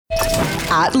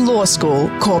At law school,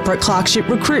 corporate clerkship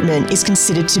recruitment is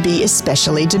considered to be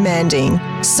especially demanding.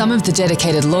 Some of the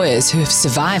dedicated lawyers who have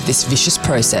survived this vicious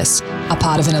process are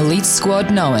part of an elite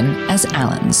squad known as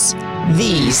Allens.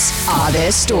 These are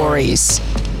their stories.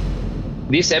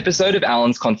 This episode of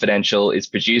Allens Confidential is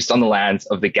produced on the lands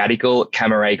of the Gadigal,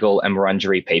 Camaragal and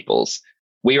Wurundjeri peoples.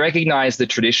 We recognise the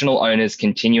traditional owners'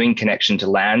 continuing connection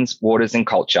to lands, waters and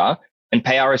culture, and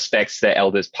pay our respects to their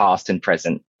elders past and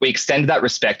present. We extend that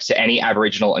respect to any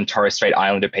Aboriginal and Torres Strait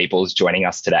Islander peoples joining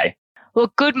us today.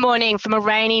 Well, good morning from a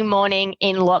rainy morning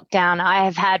in lockdown. I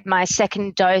have had my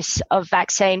second dose of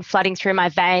vaccine flooding through my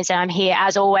veins, and I'm here,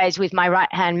 as always, with my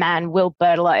right-hand man, Will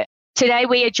Bertolo. Today,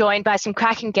 we are joined by some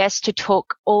cracking guests to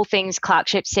talk all things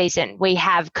clerkship season. We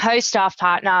have co-staff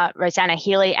partner Rosanna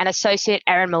Healy and associate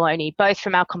Erin Maloney, both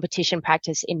from our competition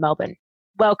practice in Melbourne.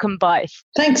 Welcome both.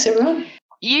 Thanks, everyone.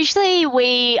 Usually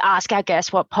we ask our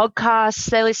guests what podcasts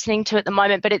they're listening to at the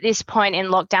moment, but at this point in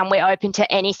lockdown, we're open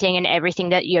to anything and everything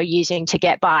that you're using to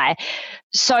get by.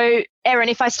 So, Erin,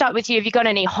 if I start with you, have you got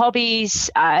any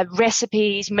hobbies,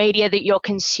 recipes, media that you're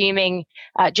consuming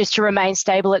just to remain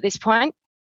stable at this point?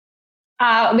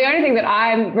 The only thing that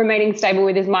I'm remaining stable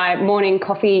with is my morning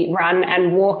coffee run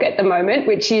and walk at the moment,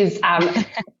 which is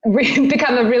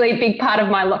become a really big part of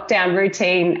my lockdown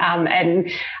routine.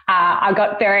 I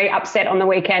got very upset on the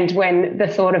weekend when the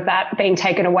thought of that being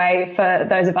taken away for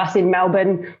those of us in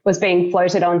Melbourne was being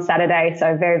floated on Saturday.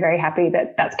 So very, very happy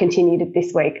that that's continued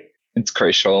this week. It's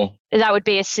crucial. That would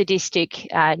be a sadistic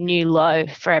new low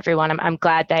for everyone. I'm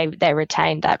glad they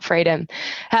retained that freedom.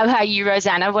 How about you,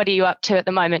 Rosanna? What are you up to at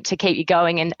the moment to keep you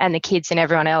going and the kids and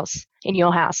everyone else in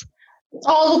your house?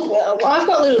 Oh, look, I've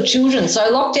got little children,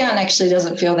 so lockdown actually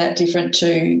doesn't feel that different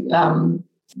to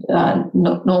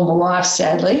normal life,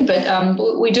 sadly.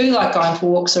 But we do like going for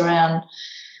walks around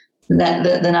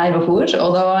the neighbourhood,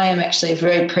 although I am actually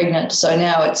very pregnant, so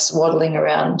now it's waddling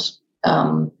around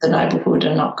the neighbourhood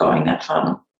and not going that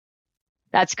far.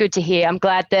 That's good to hear. I'm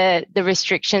glad the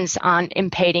restrictions aren't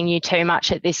impeding you too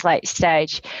much at this late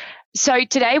stage. So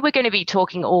today we're going to be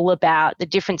talking all about the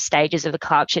different stages of the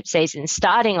clerkship season,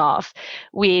 starting off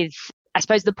with, I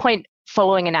suppose, the point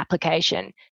following an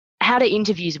application. How do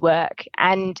interviews work?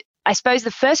 And I suppose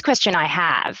the first question I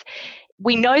have,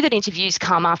 we know that interviews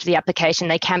come after the application.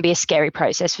 They can be a scary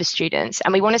process for students,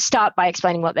 and we want to start by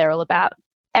explaining what they're all about.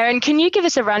 Erin, can you give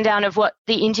us a rundown of what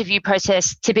the interview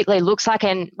process typically looks like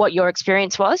and what your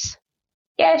experience was?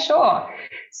 Yeah, sure.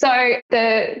 So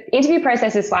the interview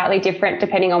process is slightly different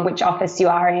depending on which office you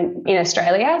are in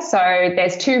Australia. So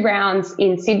there's 2 rounds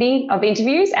in Sydney of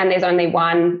interviews and there's only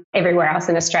one everywhere else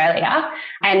in Australia.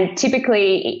 And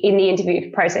typically in the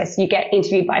interview process, you get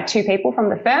interviewed by 2 people from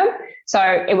the firm. So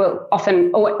it will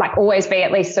often always be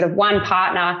at least sort of one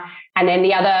partner, and then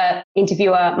the other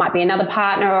interviewer might be another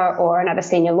partner or another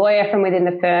senior lawyer from within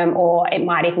the firm, or it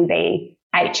might even be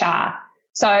HR.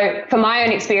 So for my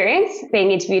own experience,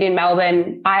 being interviewed in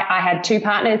Melbourne, I had 2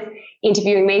 partners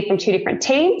interviewing me from 2 different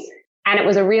teams, and it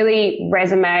was a really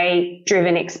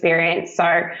resume-driven experience.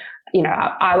 So,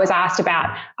 I was asked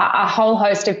about a whole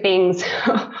host of things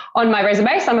on my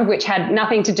resume, some of which had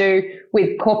nothing to do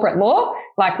with corporate law,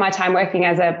 like my time working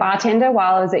as a bartender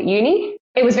while I was at uni.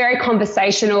 It was very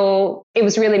conversational. It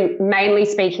was really mainly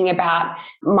speaking about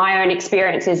my own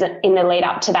experiences in the lead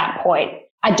up to that point.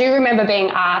 I do remember being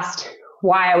asked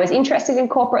why I was interested in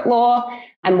corporate law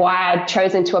and why I'd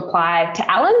chosen to apply to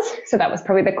Allens. So that was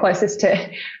probably the closest to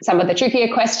some of the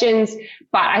trickier questions,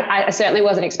 but I certainly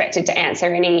wasn't expected to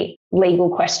answer any legal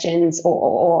questions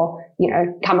or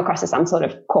come across as some sort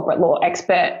of corporate law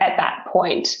expert at that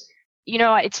point. You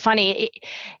know, it's funny,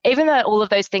 even though all of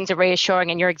those things are reassuring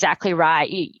and you're exactly right,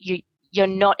 you're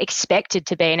not expected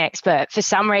to be an expert. For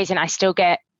some reason, I still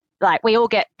get, we all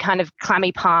get kind of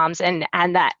clammy palms and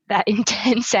that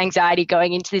intense anxiety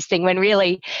going into this thing when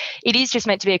really it is just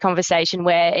meant to be a conversation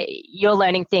where you're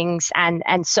learning things and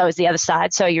so is the other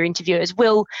side, so are your interviewers.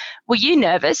 Were you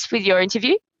nervous with your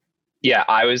interview? Yeah,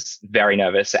 I was very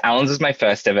nervous. Allens was my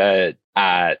first ever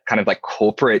kind of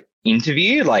corporate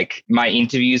interview. My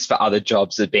interviews for other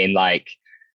jobs have been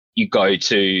you go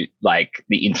to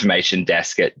the information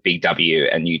desk at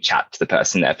BW and you chat to the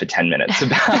person there for 10 minutes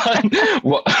about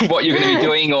what you're going to be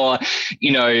doing. Or,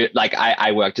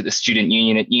 I worked at the student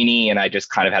union at uni and I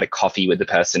just kind of had a coffee with the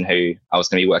person who I was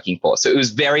going to be working for. So it was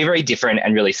very, very different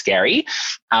and really scary.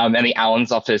 And the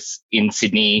Allens office in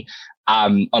Sydney,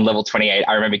 on level 28,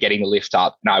 I remember getting the lift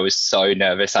up and I was so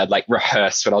nervous. I'd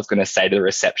rehearsed what I was going to say to the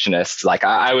receptionist.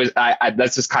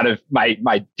 That's just kind of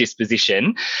my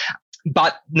disposition.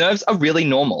 But nerves are really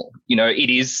normal. You know, it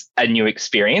is a new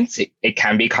experience. It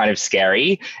can be kind of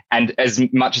scary. And as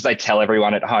much as I tell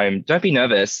everyone at home, don't be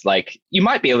nervous, like you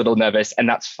might be a little nervous and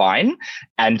that's fine.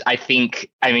 And I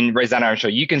mean, Rosanna, I'm sure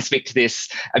you can speak to this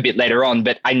a bit later on,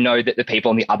 but I know that the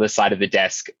people on the other side of the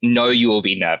desk know you will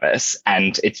be nervous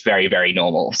and it's very, very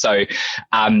normal. So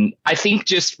I think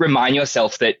just remind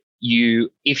yourself that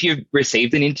if you've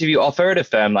received an interview offer at a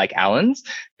firm like Allens,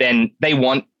 then they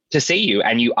want to see you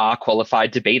and you are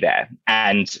qualified to be there.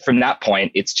 And from that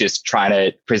point, it's just trying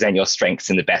to present your strengths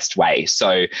in the best way.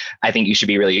 So I think you should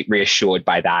be really reassured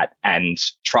by that and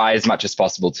try as much as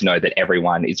possible to know that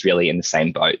everyone is really in the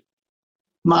same boat.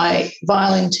 My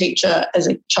violin teacher as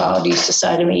a child used to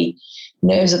say to me,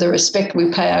 nerves are the respect we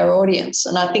pay our audience.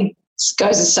 And I think it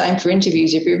goes the same for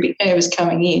interviews. If you're a bit nervous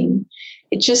coming in,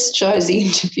 it just shows the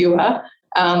interviewer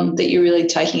that you're really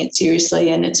taking it seriously,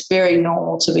 and it's very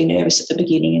normal to be nervous at the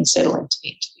beginning and settle into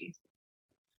the interview.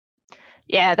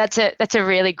 Yeah, that's a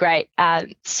really great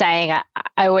saying.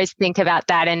 I always think about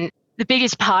that, and the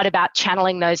biggest part about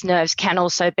channeling those nerves can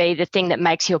also be the thing that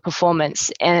makes your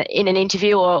performance in an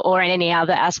interview or in any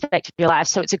other aspect of your life.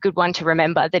 So it's a good one to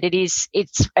remember that it's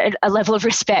a level of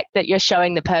respect that you're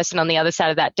showing the person on the other side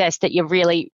of that desk that you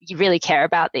really care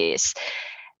about this.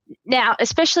 Now,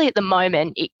 especially at the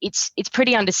moment, it's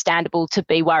pretty understandable to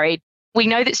be worried. We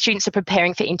know that students are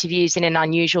preparing for interviews in an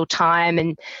unusual time,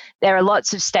 and there are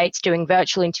lots of states doing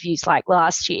virtual interviews like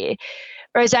last year.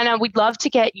 Rosanna, we'd love to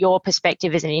get your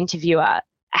perspective as an interviewer.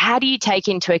 How do you take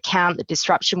into account the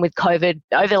disruption with COVID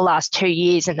over the last 2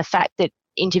 years and the fact that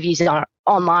interviews are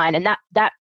online, and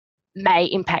that may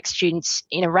impact students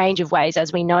in a range of ways?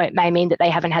 As we know, it may mean that they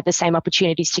haven't had the same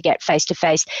opportunities to get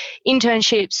face-to-face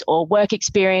internships or work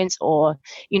experience or,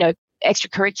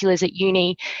 extracurriculars at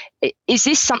uni. Is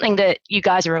this something that you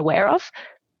guys are aware of?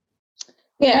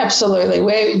 Yeah, absolutely.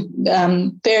 We're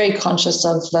very conscious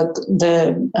of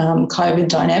the COVID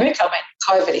dynamic. I mean,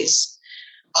 COVID is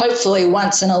hopefully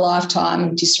once in a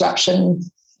lifetime disruption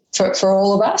for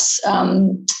all of us.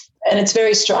 And it's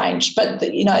very strange. But, I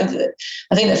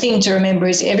think the thing to remember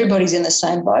is everybody's in the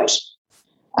same boat.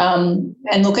 And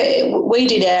look, we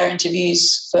did our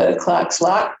interviews for Clark's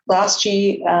last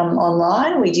year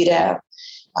online. We did our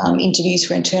interviews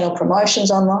for internal promotions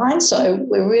online. So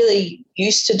we're really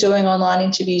used to doing online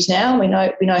interviews now. We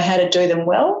know how to do them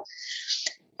well.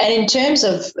 And in terms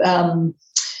of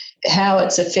how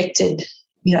it's affected,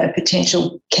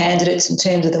 potential candidates in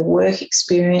terms of the work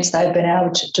experience they've been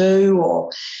able to do or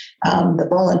the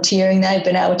volunteering they've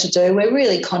been able to do, we're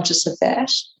really conscious of that.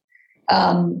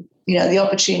 The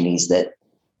opportunities that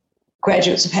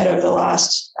graduates have had over the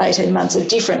last 18 months are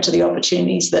different to the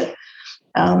opportunities that,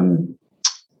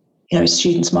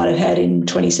 students might have had in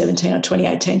 2017 or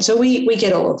 2018. So we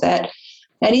get all of that.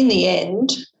 And in the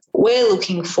end, we're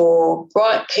looking for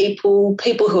bright people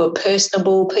who are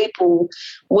personable, people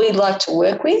we'd like to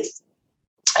work with,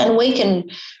 and we can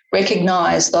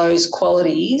recognise those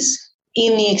qualities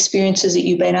in the experiences that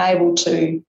you've been able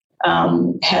to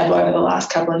have over the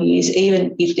last couple of years,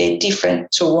 even if they're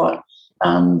different to what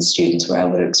students were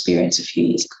able to experience a few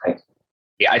years ago.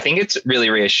 Yeah, I think it's really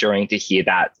reassuring to hear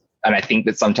that. And I think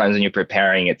that sometimes when you're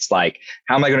preparing, it's like,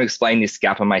 how am I going to explain this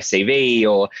gap on my CV?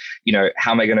 Or,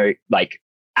 how am I going to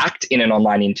act in an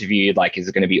online interview? Is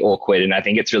it going to be awkward? And I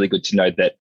think it's really good to know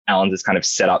that Allens has kind of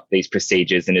set up these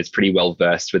procedures and is pretty well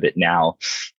versed with it now.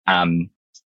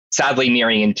 Sadly,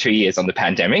 nearing in 2 years on the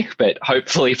pandemic, but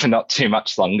hopefully for not too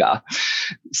much longer.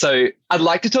 So I'd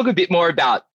like to talk a bit more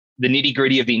about the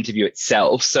nitty-gritty of the interview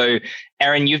itself. So,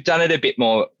 Erin, you've done it a bit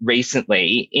more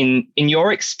recently. In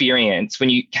your experience, when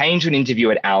you came to an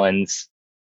interview at Allens,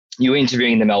 you were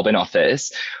interviewing in the Melbourne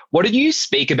office. What did you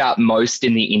speak about most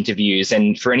in the interviews?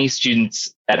 And for any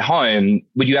students at home,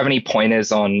 would you have any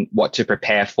pointers on what to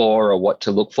prepare for or what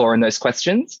to look for in those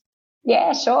questions?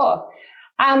 Yeah, sure.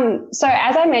 So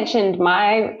as I mentioned,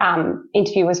 my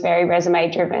interview was very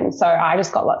resume driven. So I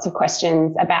just got lots of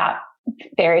questions about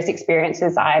various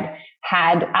experiences I'd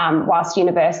had whilst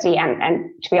university and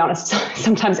to be honest,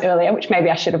 sometimes earlier, which maybe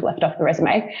I should have left off the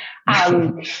resume.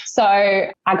 So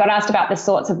I got asked about the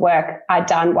sorts of work I'd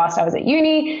done whilst I was at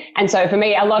uni. And so for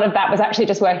me, a lot of that was actually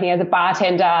just working as a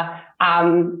bartender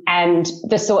and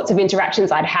the sorts of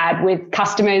interactions I'd had with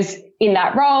customers in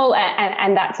that role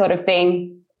and that sort of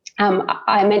thing.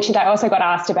 I mentioned I also got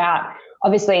asked about,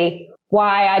 obviously,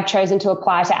 why I'd chosen to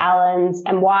apply to Allens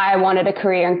and why I wanted a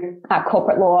career in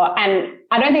corporate law. And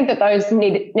I don't think that those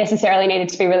necessarily needed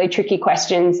to be really tricky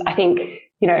questions. I think,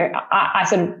 I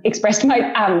sort of expressed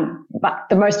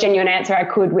the most genuine answer I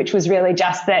could, which was really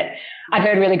just that I'd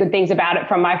heard really good things about it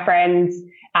from my friends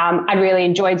I really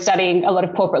enjoyed studying a lot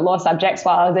of corporate law subjects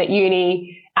while I was at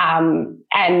uni.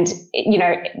 And, you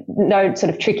know, no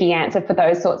sort of tricky answer for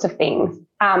those sorts of things.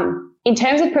 In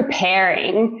terms of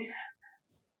preparing,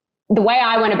 the way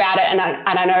I went about it, and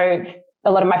I know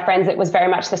a lot of my friends, it was very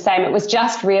much the same. It was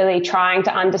just really trying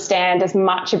to understand as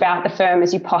much about the firm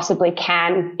as you possibly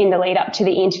can in the lead up to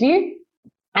the interview.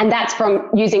 And that's from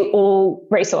using all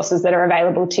resources that are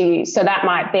available to you. So that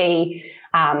might be,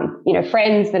 you know,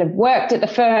 friends that have worked at the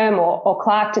firm or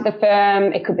clerked at the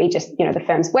firm. It could be just, you know, the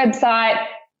firm's website,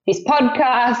 this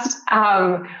podcast,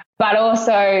 but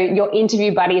also your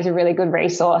interview buddy is a really good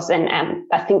resource. And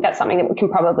I think that's something that we can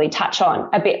probably touch on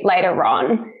a bit later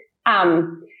on.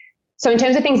 So in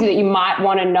terms of things that you might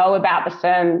want to know about the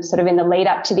firm sort of in the lead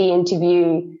up to the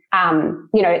interview,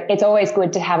 you know, it's always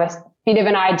good to have a bit of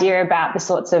an idea about the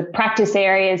sorts of practice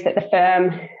areas that the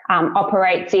firm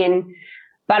operates in.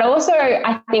 But also,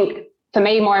 I think for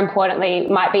me, more importantly,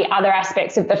 might be other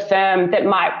aspects of the firm that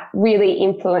might really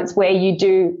influence where you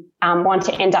do want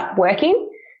to end up working.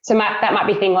 So that might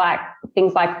be things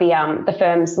like the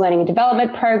firm's learning and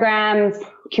development programs,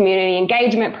 community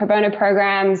engagement pro bono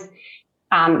programs,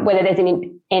 whether there's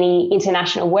any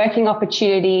international working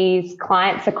opportunities,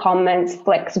 client secondments,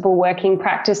 flexible working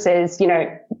practices. You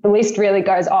know, the list really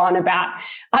goes on about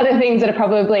other things that are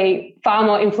probably far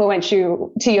more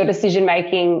influential to your decision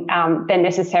making than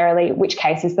necessarily which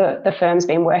cases the firm's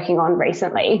been working on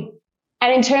recently.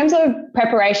 And in terms of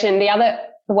preparation, the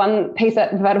one piece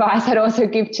of advice I'd also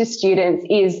give to students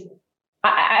is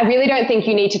I really don't think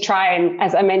you need to try and,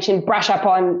 as I mentioned, brush up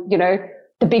on, you know,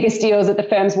 the biggest deals that the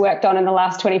firm's worked on in the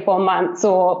last 24 months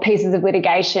or pieces of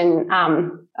litigation.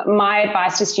 My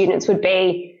advice to students would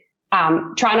be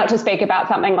try not to speak about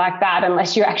something like that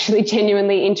unless you're actually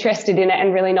genuinely interested in it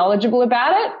and really knowledgeable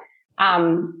about it.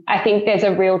 I think there's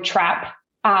a real trap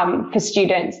for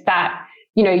students that,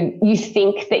 you know, you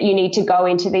think that you need to go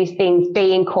into these things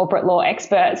being corporate law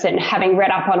experts and having read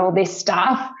up on all this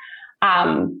stuff.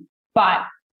 But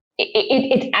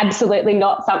it's absolutely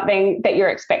not something that you're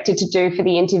expected to do for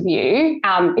the interview.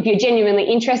 If you're genuinely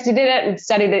interested in it and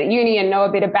studied at uni and know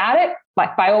a bit about it,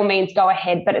 like by all means go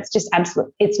ahead, but it's just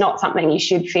it's not something you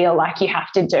should feel like you have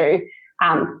to do.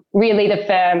 Really the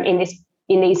firm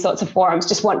in these sorts of forums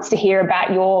just wants to hear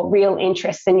about your real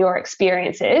interests and your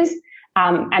experiences,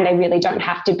 and they really don't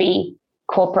have to be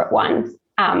corporate ones.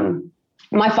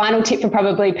 My final tip for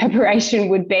probably preparation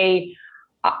would be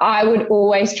I would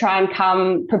always try and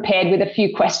come prepared with a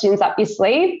few questions up your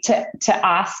sleeve to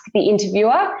ask the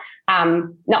interviewer,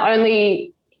 not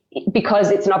only because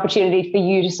it's an opportunity for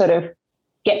you to sort of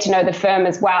get to know the firm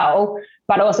as well,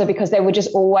 but also because there would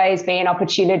just always be an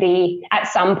opportunity at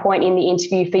some point in the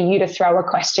interview for you to throw a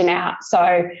question out.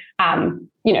 So,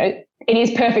 you know, it is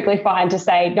perfectly fine to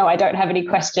say, no, I don't have any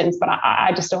questions, but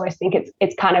I just always think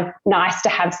it's kind of nice to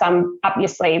have some up your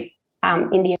sleeve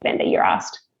in the event that you're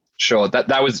asked. Sure.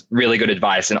 That was really good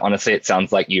advice. And honestly, it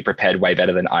sounds like you prepared way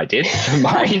better than I did for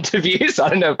my interviews. I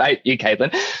don't know about you, Caitlin.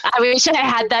 I wish I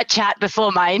had that chat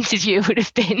before my interview. It would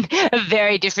have been a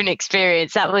very different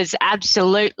experience. That was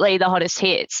absolutely the hottest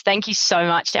hits. Thank you so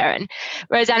much, Erin.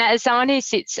 Rosanna, as someone who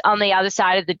sits on the other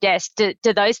side of the desk, do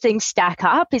those things stack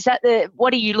up?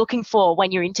 What are you looking for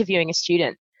when you're interviewing a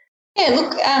student? Yeah,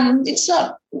 look, it's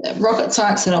not rocket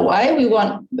science in a way. We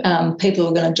want people who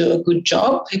are going to do a good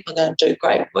job, people who are going to do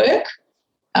great work,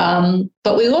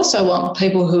 but we also want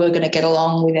people who are going to get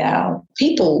along with our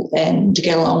people and to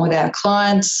get along with our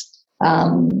clients,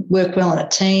 work well in a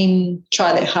team,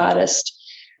 try their hardest.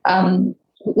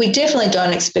 We definitely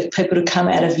don't expect people to come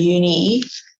out of uni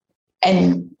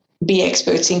and be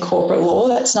experts in corporate law.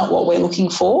 That's not what we're looking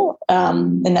for,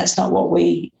 and that's not what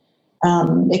we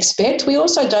expect. We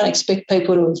also don't expect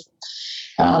people to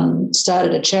have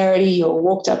started a charity or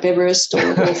walked up Everest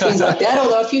or things like that.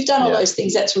 Although if you've done all those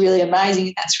things, that's really amazing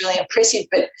and that's really impressive.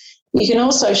 But you can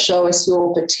also show us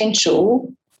your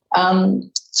potential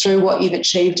through what you've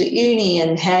achieved at uni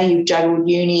and how you've juggled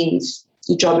uni with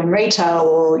your job in retail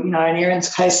or, you know, in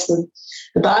Erin's case, the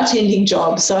bartending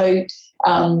job. So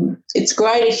it's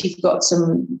great if you've got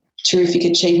some terrific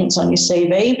achievements on your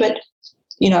CV, but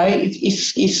you know,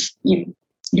 if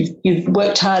you've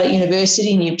worked hard at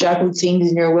university and you've juggled things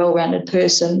and you're a well-rounded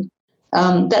person,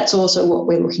 that's also what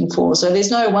we're looking for. So there's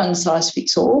no one size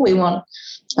fits all. We want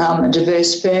a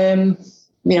diverse firm.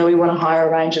 You know, we want to hire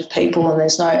a range of people, and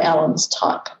there's no Allen's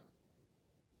type.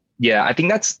 Yeah, I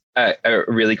think that's a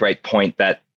really great point,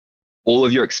 that all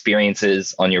of your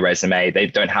experiences on your resume, they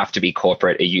don't have to be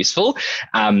corporate, are useful.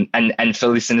 And for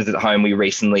listeners at home, we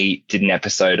recently did an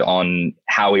episode on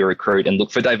how we recruit and look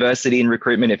for diversity in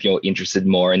recruitment, if you're interested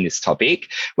more in this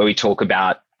topic, where we talk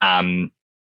about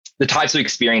the types of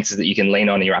experiences that you can lean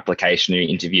on in your application or your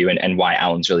interview, and why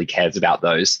Allens really cares about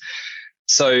those.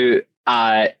 So,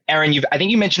 Erin, I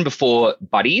think you mentioned before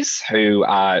buddies, who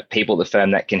are people at the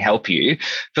firm that can help you.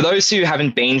 For those who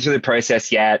haven't been through the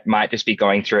process yet, might just be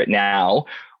going through it now,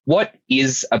 what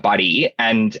is a buddy,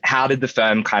 and how did the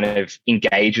firm kind of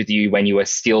engage with you when you were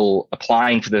still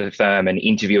applying for the firm and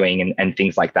interviewing and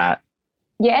things like that?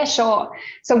 Yeah, sure.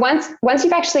 So once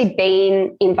you've actually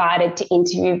been invited to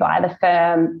interview via the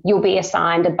firm, you'll be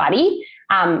assigned a buddy.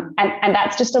 And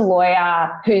that's just a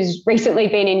lawyer who's recently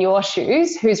been in your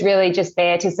shoes, who's really just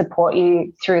there to support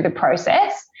you through the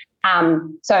process.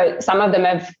 So some of them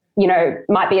have,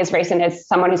 might be as recent as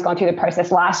someone who's gone through the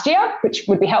process last year, which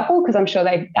would be helpful because I'm sure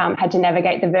they've had to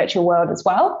navigate the virtual world as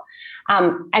well.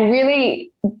 And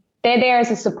really, they're there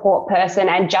as a support person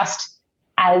and just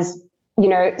as,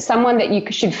 someone that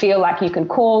you should feel like you can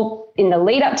call in the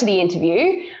lead up to the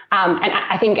interview. And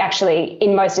I think actually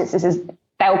in most instances,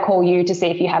 they'll call you to see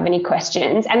if you have any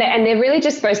questions. And they're really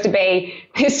just supposed to be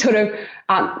this sort of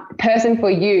person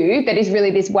for you that is really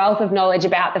this wealth of knowledge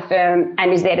about the firm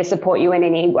and is there to support you in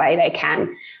any way they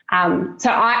can.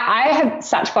 So I have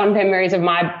such fond memories of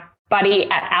my buddy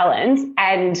at Allens,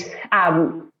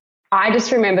 and I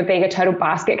just remember being a total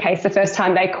basket case the first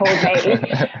time they called me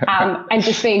and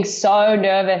just being so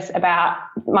nervous about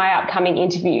my upcoming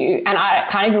interview. And I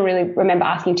can't even really remember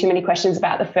asking too many questions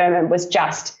about the firm, and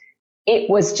it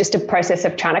was just a process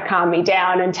of trying to calm me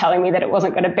down and telling me that it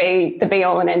wasn't going to be the be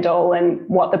all and end all, and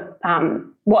what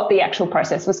the actual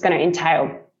process was going to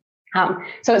entail.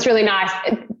 So it's really nice.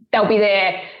 They'll be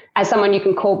there as someone you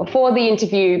can call before the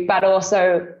interview, but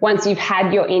also once you've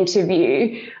had your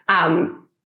interview,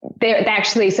 they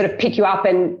actually sort of pick you up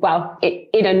and,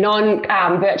 in a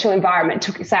non-virtual environment,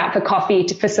 took us out for coffee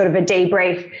for sort of a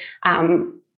debrief.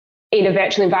 In a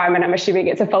virtual environment, I'm assuming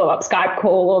it's a follow-up Skype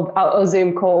call or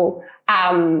Zoom call.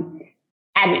 And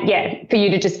for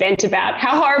you to just vent about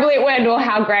how horribly it went or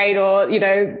how great, or,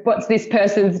 what's this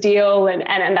person's deal and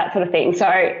that sort of thing. So,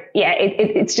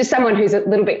 it's just someone who's a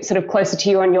little bit sort of closer to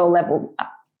you on your level.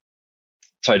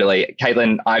 Totally.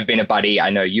 Caitlin, I've been a buddy. I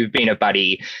know you've been a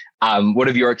buddy. What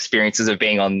have your experiences of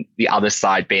being on the other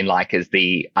side been like as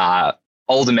the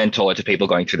older mentor to people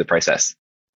going through the process?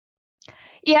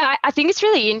 Yeah, I think it's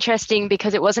really interesting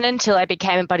because it wasn't until I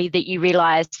became a buddy that you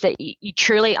realised that you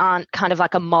truly aren't kind of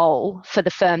like a mole for the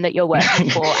firm that you're working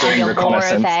for.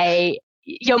 And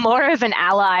you're more of an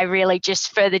ally, really,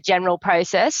 just for the general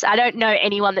process. I don't know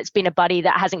anyone that's been a buddy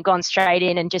that hasn't gone straight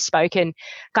in and just spoken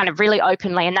kind of really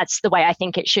openly, and that's the way I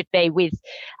think it should be with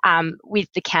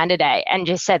the candidate, and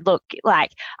just said, look,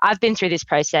 like, I've been through this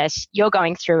process, you're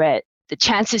going through it. The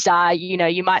chances are,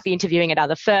 you might be interviewing at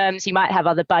other firms, you might have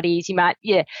other buddies,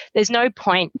 there's no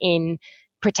point in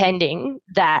pretending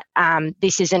that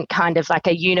this isn't kind of like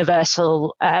a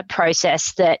universal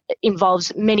process that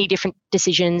involves many different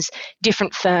decisions,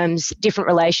 different firms, different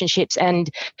relationships, and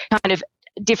kind of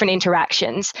different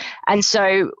interactions. And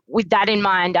so with that in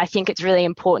mind, I think it's really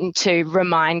important to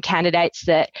remind candidates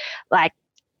that, like,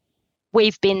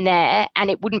 we've been there,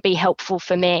 and it wouldn't be helpful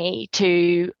for me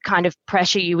to kind of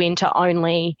pressure you into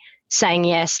only saying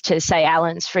yes to, say,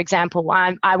 Allens, for example.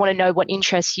 I want to know what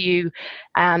interests you.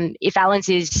 If Allens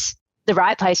is the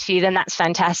right place for you, then that's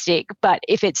fantastic. But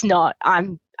if it's not,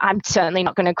 I'm certainly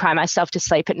not going to cry myself to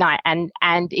sleep at night. And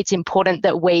it's important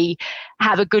that we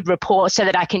have a good rapport so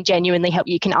that I can genuinely help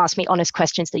you. You can ask me honest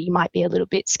questions that you might be a little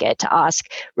bit scared to ask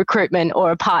recruitment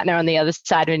or a partner on the other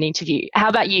side of an interview. How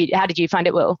about you? How did you find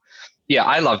it, Will? Yeah,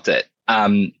 I loved it.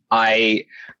 I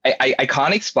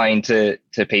can't explain to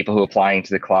people who are applying to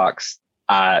the clerks,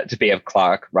 to be a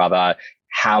clerk rather,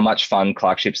 how much fun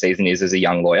clerkship season is as a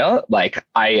young lawyer. Like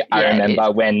I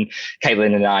remember when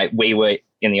Caitlin and we were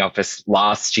in the office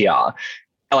last year,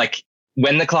 like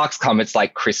when the clerks come, it's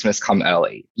like Christmas come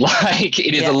early. Like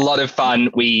it is a lot of fun.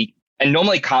 We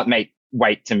normally can't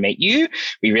wait to meet you.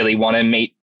 We really want to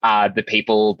meet the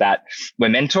people that we're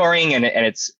mentoring,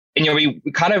 and we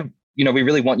kind of, we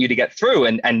really want you to get through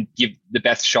and give the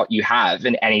best shot you have,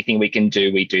 and anything we can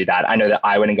do, we do that. I know that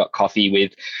I went and got coffee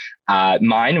with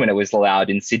mine when it was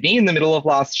allowed in Sydney in the middle of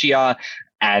last year,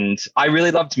 and I really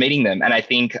loved meeting them. And I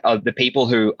think of the people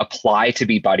who apply to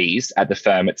be buddies at the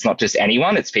firm, it's not just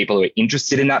anyone, it's people who are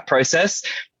interested in that process.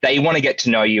 They want to get to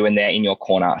know you and they're in your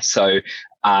corner. So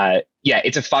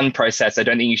it's a fun process. I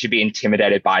don't think you should be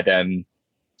intimidated by them.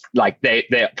 Like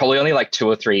they're probably only like 2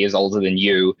 or 3 years older than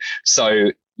you.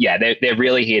 So yeah, they're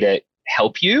really here to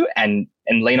help you and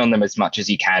lean on them as much as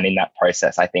you can in that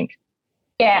process, I think.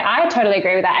 Yeah, I totally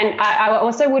agree with that. And I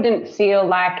also wouldn't feel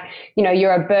like,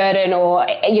 you're a burden or,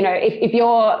 if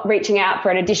you're reaching out for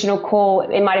an additional call,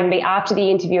 it might even be after the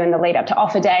interview and the lead up to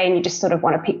offer day and you just sort of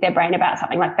want to pick their brain about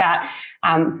something like that.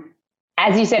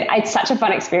 As you said, it's such a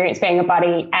fun experience being a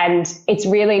buddy, and it's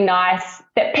really nice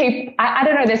that people, I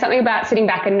don't know, there's something about sitting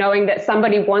back and knowing that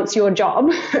somebody wants your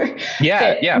job.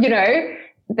 Yeah.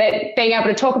 That being able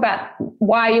to talk about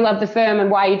why you love the firm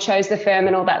and why you chose the firm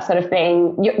and all that sort of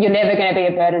thing, you're never going to be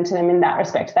a burden to them in that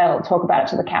respect. They'll talk about it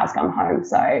till the cows come home.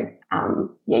 So,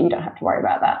 you don't have to worry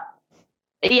about that.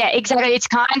 Yeah, exactly. It's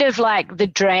kind of like the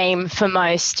dream for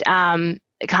most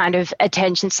kind of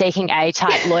attention-seeking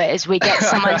A-type lawyers. We get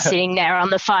someone sitting there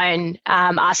on the phone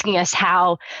asking us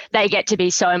how they get to be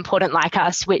so important like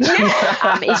us, which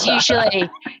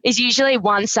is usually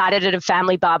one-sided at a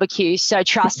family barbecue. So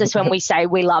trust us when we say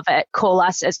we love it. Call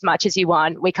us as much as you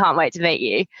want. We can't wait to meet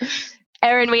you.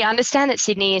 Erin, we understand that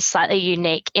Sydney is slightly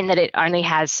unique in that it only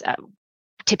has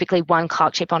typically one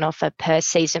clerkship on offer per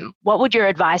season. What would your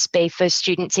advice be for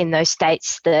students in those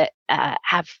states that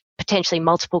have potentially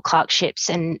multiple clerkships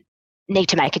and need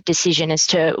to make a decision as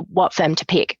to what firm to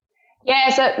pick?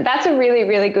 Yeah, so that's a really,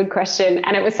 really good question.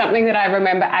 And it was something that I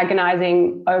remember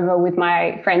agonising over with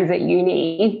my friends at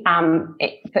uni,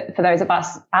 for those of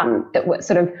us that were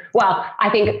sort of, I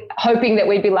think hoping that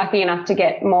we'd be lucky enough to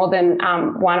get more than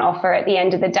one offer at the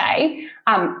end of the day.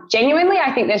 Genuinely,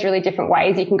 I think there's really different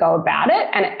ways you can go about it,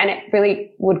 and it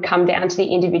really would come down to the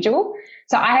individual.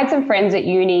 So I had some friends at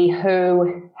uni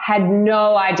who had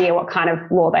no idea what kind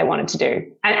of law they wanted to do.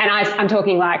 And I'm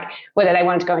talking like whether they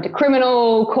wanted to go into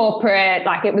criminal, corporate,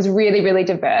 like it was really, really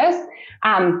diverse,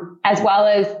 as well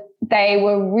as they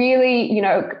were really,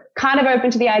 kind of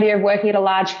open to the idea of working at a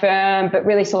large firm, but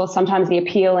really saw sometimes the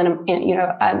appeal in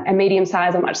a medium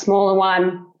size or much smaller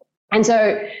one. And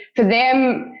so for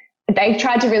them, they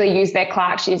tried to really use their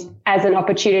clerkships as an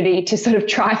opportunity to sort of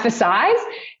try for size,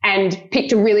 and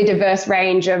picked a really diverse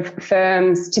range of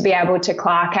firms to be able to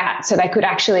clerk at, so they could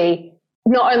actually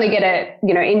not only get a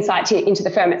insight into the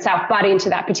firm itself, but into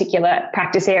that particular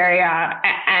practice area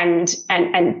and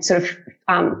sort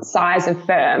of size of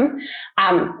firm.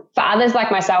 For others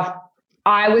like myself,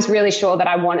 I was really sure that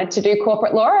I wanted to do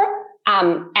corporate law,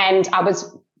 and I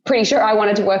was pretty sure I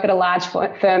wanted to work at a large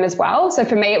firm as well. So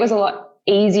for me, it was a lot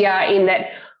easier in that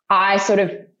I sort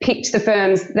of picked the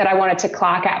firms that I wanted to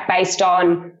clerk at based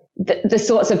on the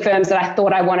sorts of firms that I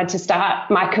thought I wanted to start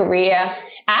my career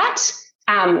at.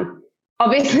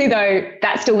 Obviously, though,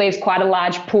 that still leaves quite a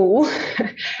large pool,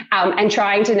 and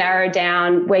trying to narrow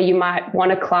down where you might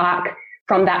want to clerk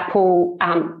from that pool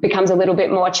becomes a little bit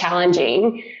more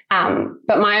challenging.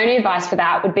 But my only advice for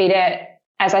that would be to,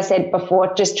 as I said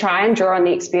before, just try and draw on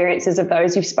the experiences of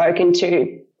those you've spoken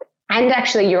to, and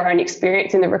actually your own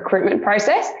experience in the recruitment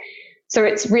process. So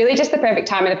it's really just the perfect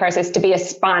time in the process to be a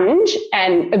sponge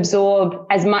and absorb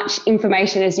as much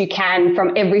information as you can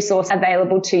from every source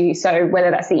available to you. So whether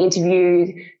that's the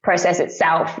interview process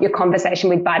itself, your conversation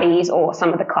with buddies, or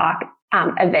some of the clerk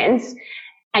events.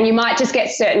 And you might just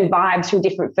get certain vibes from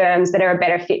different firms that are a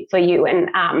better fit for you. And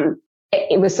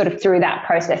it was sort of through that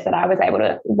process that I was able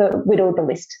to whittle the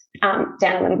list down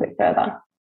a little bit further.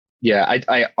 Yeah,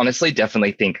 I honestly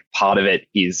definitely think part of it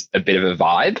is a bit of a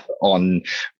vibe on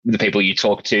the people you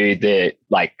talk to, the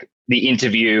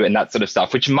interview and that sort of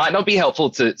stuff, which might not be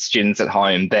helpful to students at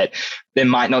home, but there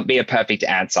might not be a perfect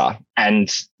answer.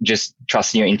 And just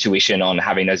trusting your intuition on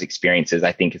having those experiences,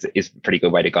 I think is a pretty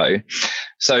good way to go.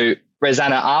 So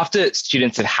Rosanna, after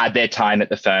students have had their time at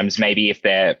the firms, maybe if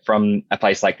they're from a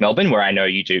place like Melbourne, where I know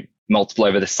you do multiple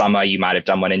over the summer, you might have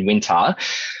done one in winter.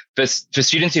 For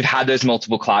students who've had those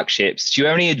multiple clerkships, do you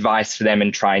have any advice for them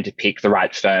in trying to pick the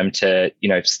right firm to,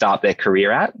 start their career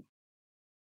at?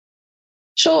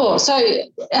 Sure. So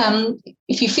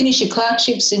if you finish your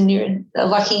clerkships and you're in a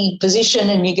lucky position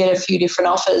and you get a few different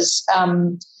offers,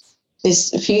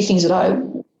 there's a few things that I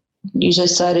usually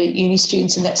say to uni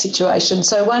students in that situation.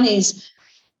 So one is,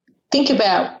 think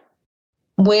about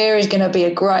where is going to be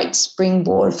a great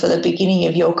springboard for the beginning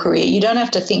of your career. You don't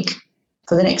have to think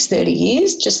for the next 30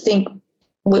 years. Just think,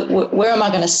 where am I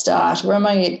going to start? Where am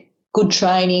I going to get good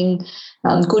training,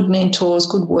 good mentors,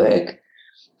 good work?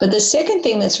 But the second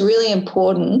thing that's really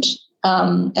important,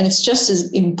 and it's just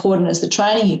as important as the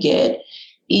training you get,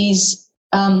 is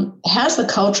how's the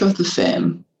culture of the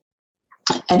firm?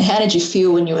 And how did you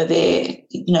feel when you were there?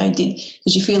 Did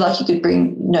you feel like you could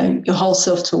bring, your whole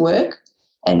self to work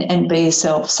and be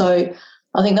yourself? So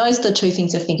I think those are the two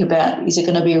things to think about. Is it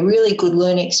going to be a really good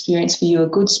learning experience for you, a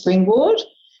good springboard,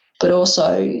 but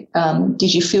also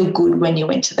did you feel good when you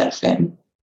went to that firm?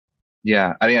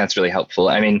 Yeah, I think that's really helpful.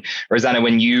 I mean, Rosanna,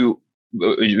 when you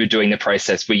were doing the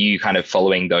process, were you kind of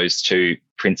following those two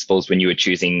principles when you were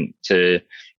choosing to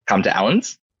come to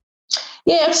Allens?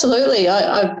 Yeah, absolutely.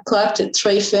 I clerked at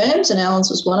 3 firms and Allens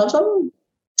was one of them.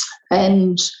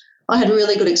 And I had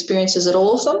really good experiences at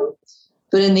all of them.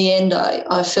 But in the end,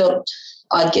 I felt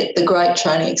I'd get the great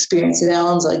training experience at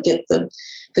Allens. I'd get the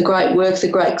great work, the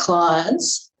great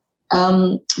clients.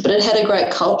 But it had a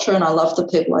great culture and I loved the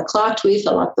people I clerked with.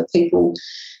 I liked the people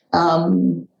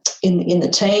in the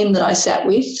team that I sat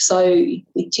with. So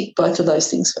it ticked both of those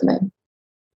things for me.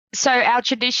 So our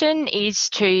tradition is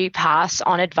to pass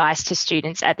on advice to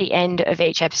students at the end of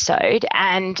each episode,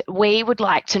 and we would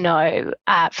like to know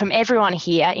from everyone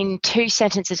here in 2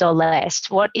 sentences or less,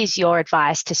 what is your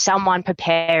advice to someone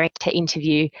preparing to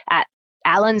interview at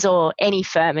Allens or any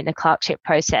firm in the clerkship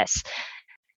process?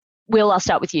 Will, I'll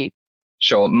start with you.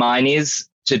 Sure. Mine is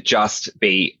to just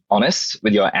be honest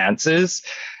with your answers.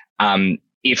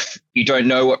 If you don't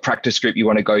know what practice group you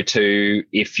want to go to,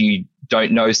 if you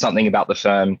don't know something about the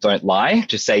firm, don't lie.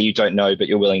 Just say you don't know, but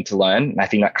you're willing to learn. And I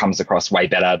think that comes across way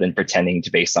better than pretending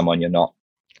to be someone you're not.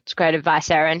 It's great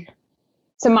advice, Erin.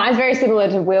 So mine's very similar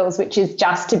to Will's, which is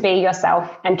just to be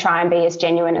yourself and try and be as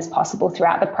genuine as possible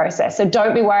throughout the process. So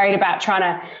don't be worried about trying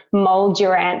to mold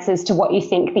your answers to what you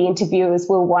think the interviewers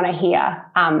will want to hear.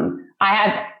 I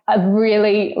have a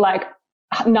really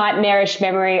nightmarish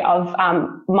memory of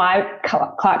my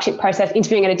clerkship process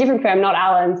interviewing at a different firm, not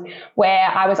Allens, where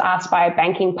I was asked by a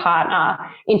banking partner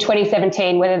in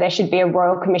 2017 whether there should be a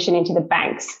royal commission into the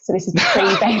banks. So this is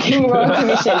pre-banking royal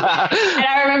commission. And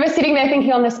I remember sitting there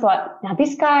thinking on the spot, now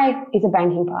this guy is a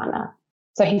banking partner,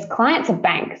 so his clients are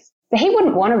banks. So he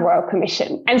wouldn't want a royal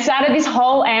commission, and started this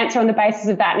whole answer on the basis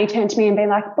of that. And he turned to me and been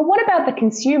like, but what about the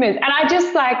consumers? And I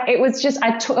just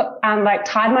I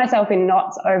tied myself in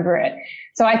knots over it.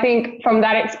 So I think from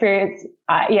that experience,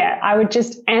 I would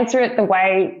just answer it the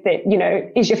way that,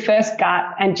 is your first gut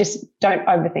and just don't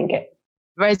overthink it.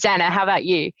 Rosanna, how about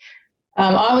you?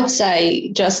 I would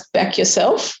say just back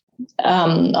yourself.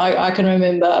 I can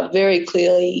remember very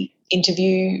clearly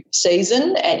interview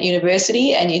season at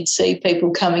university, and you'd see people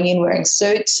coming in wearing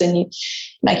suits and you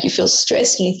make you feel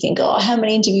stressed and you think, oh, how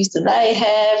many interviews do they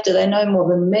have? Do they know more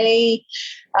than me?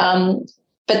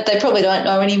 But they probably don't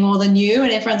know any more than you,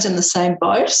 and everyone's in the same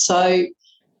boat. So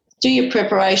do your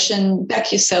preparation,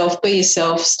 back yourself, be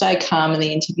yourself, stay calm in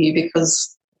the interview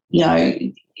because,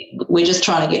 we're just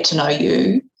trying to get to know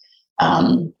you.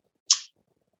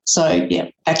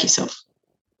 Back yourself.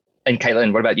 And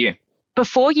Caitlin, what about you?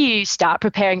 Before you start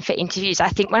preparing for interviews, I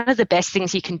think one of the best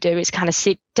things you can do is kind of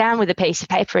sit down with a piece of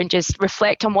paper and just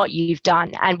reflect on what you've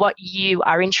done and what you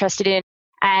are interested in,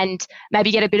 and maybe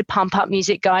get a bit of pump-up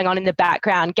music going on in the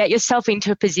background. Get yourself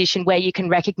into a position where you can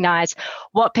recognise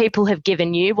what people have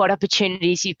given you, what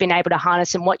opportunities you've been able to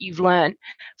harness, and what you've learned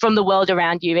from the world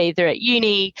around you, either at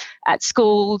uni, at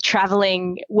school,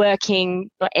 travelling, working,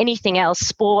 or anything else,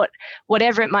 sport,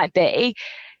 whatever it might be.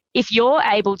 If you're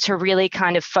able to really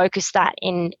kind of focus that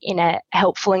in a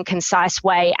helpful and concise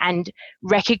way and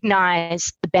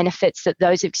recognise the benefits that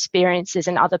those experiences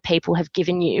and other people have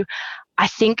given you, I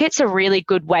think it's a really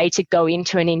good way to go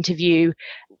into an interview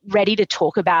ready to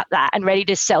talk about that and ready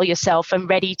to sell yourself and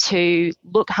ready to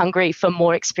look hungry for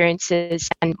more experiences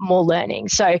and more learning.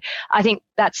 So I think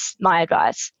that's my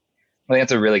advice. I think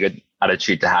that's a really good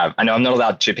attitude to have. I know I'm not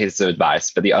allowed 2 pieces of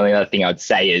advice, but the only other thing I would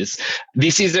say is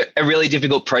this is a really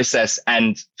difficult process.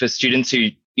 And for students who,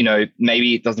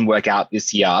 maybe it doesn't work out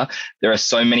this year, there are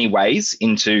so many ways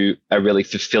into a really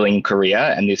fulfilling career,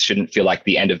 and this shouldn't feel like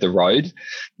the end of the road.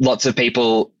 Lots of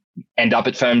people end up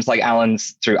at firms like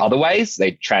Allens through other ways.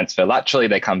 They transfer laterally,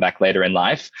 they come back later in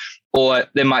life, or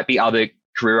there might be other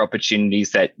career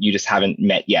opportunities that you just haven't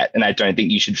met yet. And I don't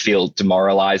think you should feel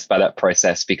demoralized by that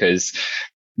process because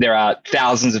there are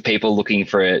thousands of people looking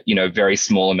for a very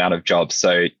small amount of jobs.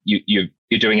 So you're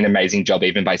doing an amazing job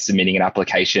even by submitting an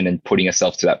application and putting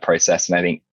yourself through that process. And I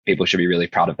think people should be really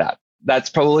proud of that. That's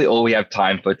probably all we have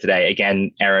time for today.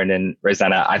 Again, Erin and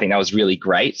Rosanna, I think that was really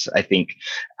great. I think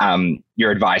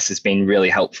your advice has been really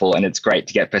helpful, and it's great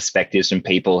to get perspectives from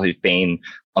people who've been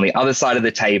on the other side of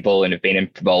the table and have been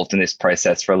involved in this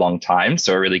process for a long time.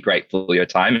 So we're really grateful for your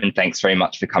time, and thanks very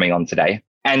much for coming on today.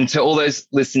 And to all those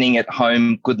listening at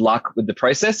home, good luck with the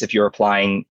process. If you're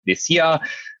applying this year,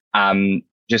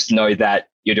 just know that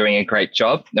you're doing a great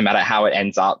job, no matter how it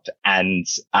ends up. And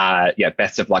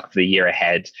best of luck for the year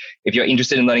ahead. If you're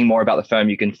interested in learning more about the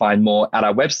firm, you can find more at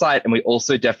our website. And we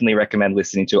also definitely recommend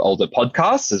listening to older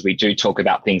podcasts, as we do talk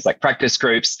about things like practice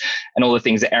groups and all the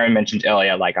things that Erin mentioned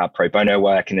earlier, like our pro bono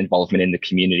work and involvement in the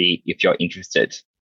community, if you're interested.